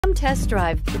Come test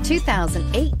drive the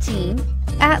 2018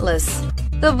 Atlas.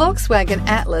 The Volkswagen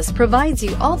Atlas provides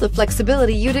you all the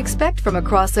flexibility you'd expect from a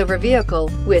crossover vehicle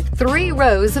with 3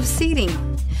 rows of seating.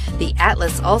 The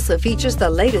Atlas also features the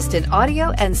latest in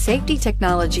audio and safety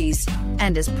technologies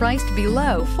and is priced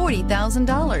below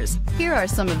 $40,000. Here are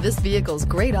some of this vehicle's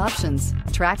great options: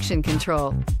 traction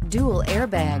control, dual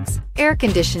airbags, air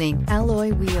conditioning,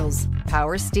 alloy wheels,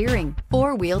 power steering,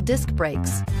 4-wheel disc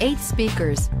brakes, 8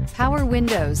 speakers, power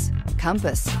windows,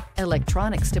 compass,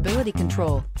 electronic stability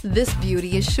control. This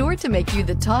beauty is sure to make you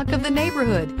the talk of the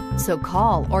neighborhood. So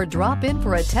call or drop in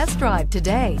for a test drive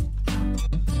today.